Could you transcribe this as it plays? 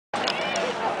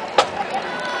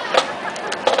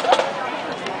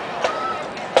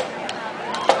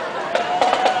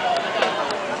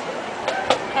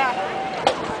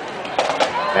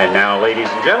And now, ladies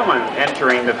and gentlemen,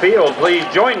 entering the field, please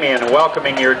join me in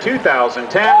welcoming your 2010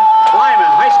 Lyman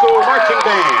High School Marching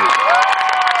Band.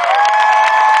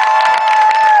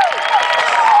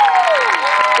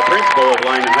 The principal of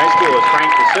Lyman High School is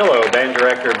Frank Casillo, band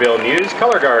director Bill Muse,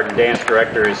 color guard and dance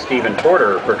director is Stephen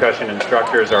Porter, percussion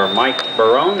instructors are Mike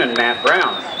Barone and Matt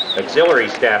Brown. Auxiliary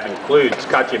staff includes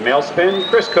Katya Mailspin,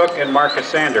 Chris Cook, and Marcus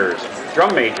Sanders.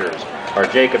 Drum majors are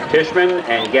Jacob Tishman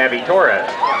and Gabby Torres.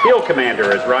 Field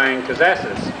commander is Ryan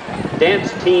Kazassis.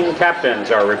 Dance team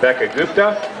captains are Rebecca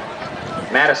Gupta,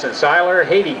 Madison Seiler,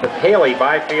 Haley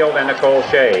Byfield, and Nicole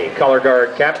Shea. Color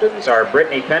guard captains are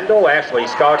Brittany Pendle, Ashley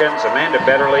Scoggins, Amanda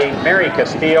Betterly, Mary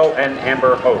Castile, and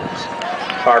Amber Hopes.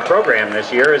 Our program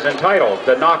this year is entitled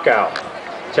The Knockout.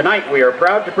 Tonight we are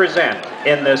proud to present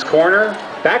In This Corner,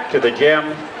 Back to the Gym,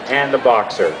 and the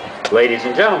Boxer. Ladies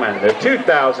and gentlemen, the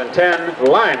 2010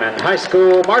 Lyman High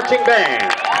School Marching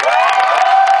Band.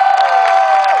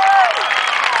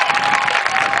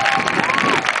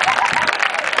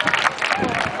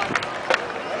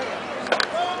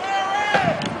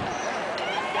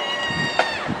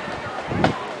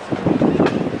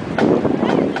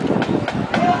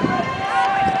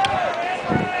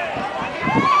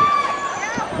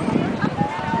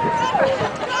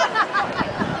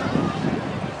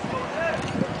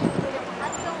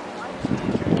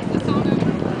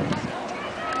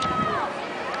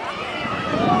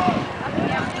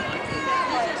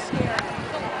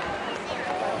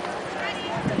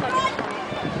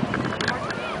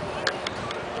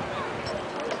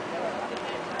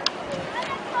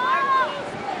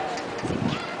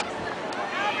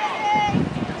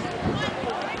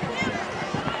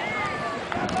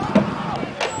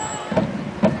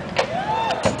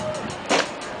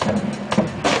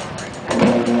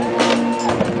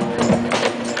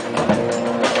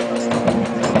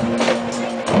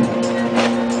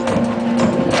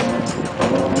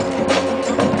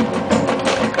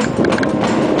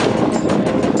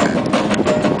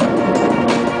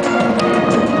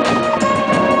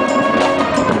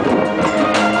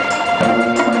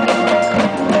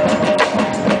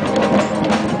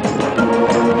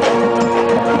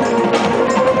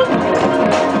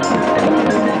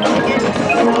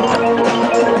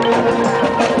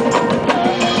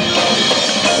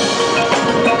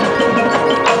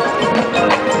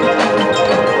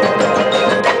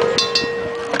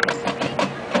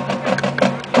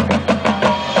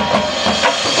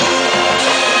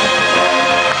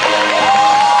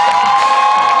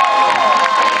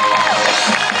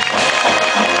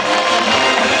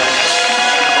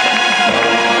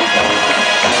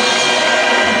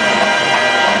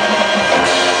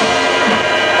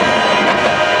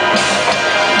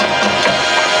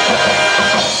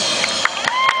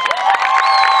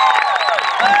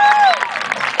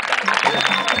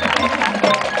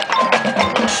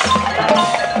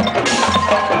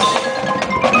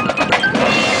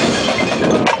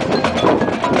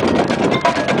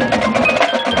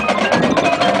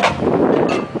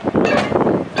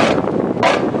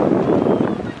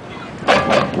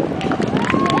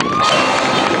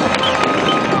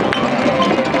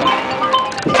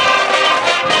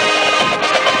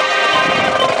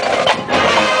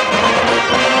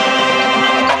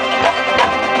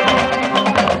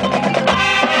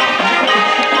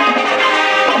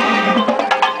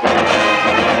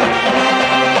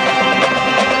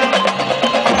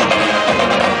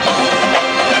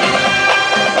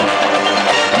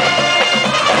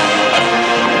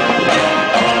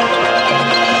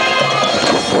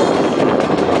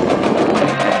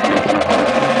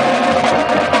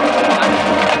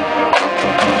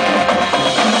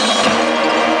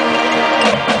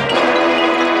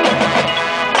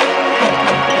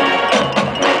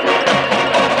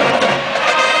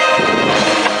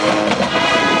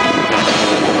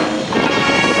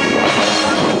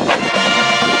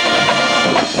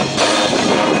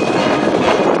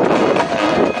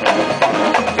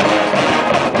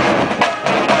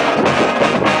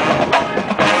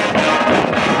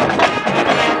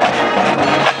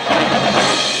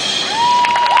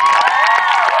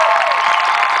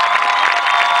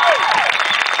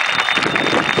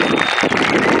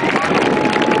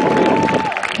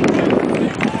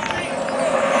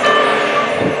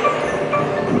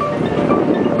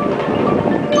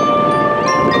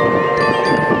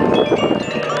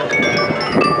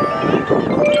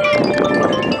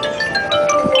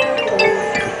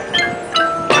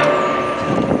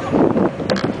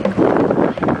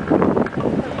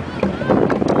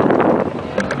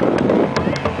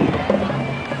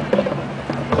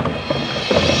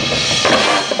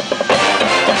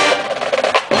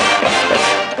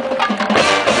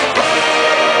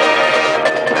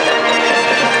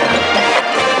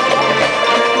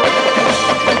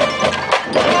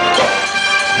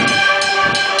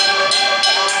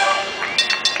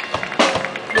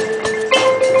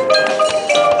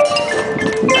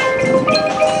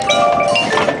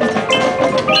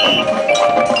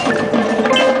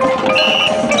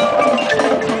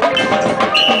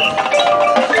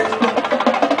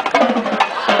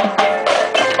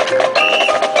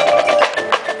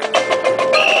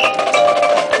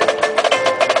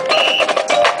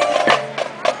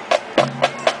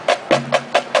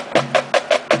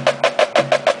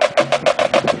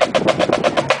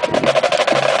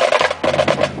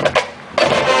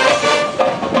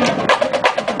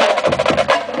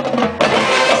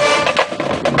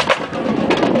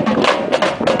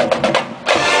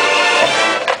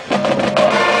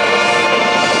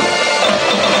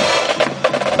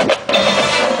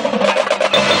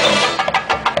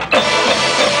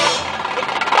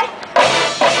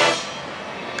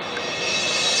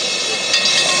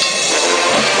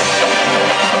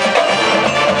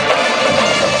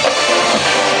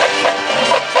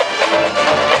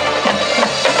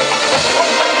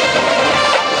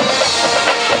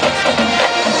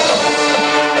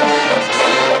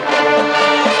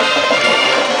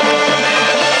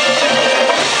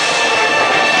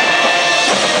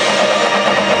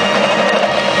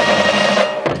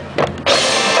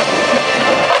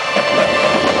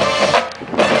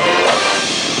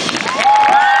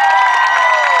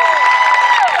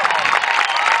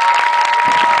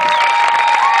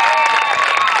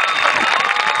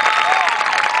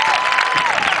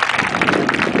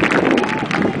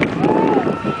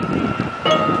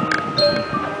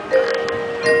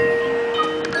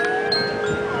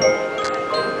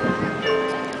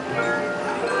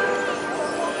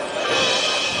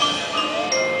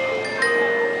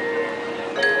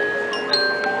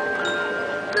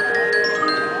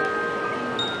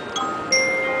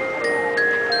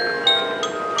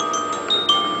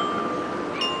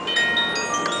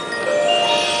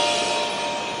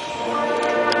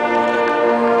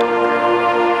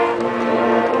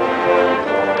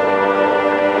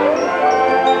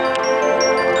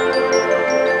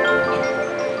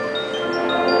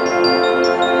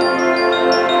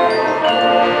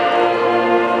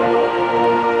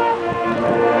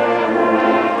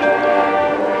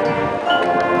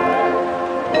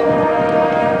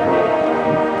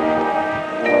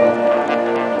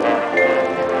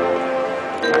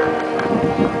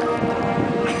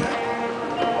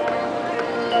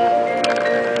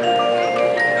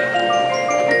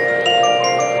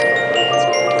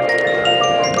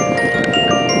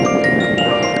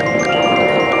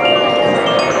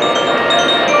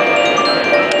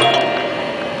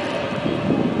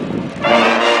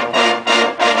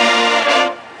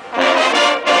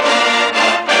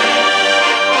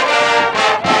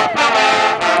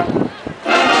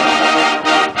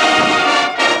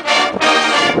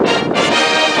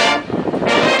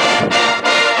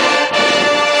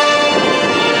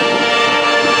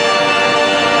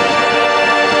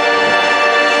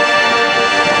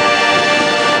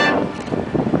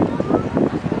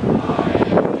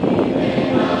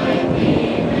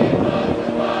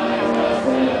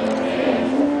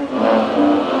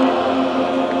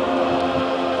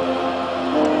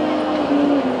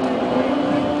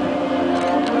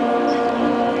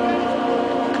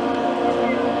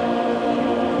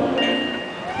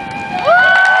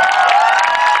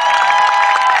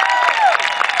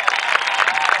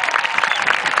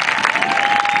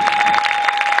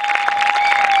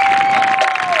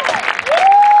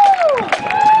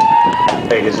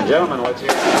 Ladies and gentlemen, let's hear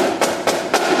it.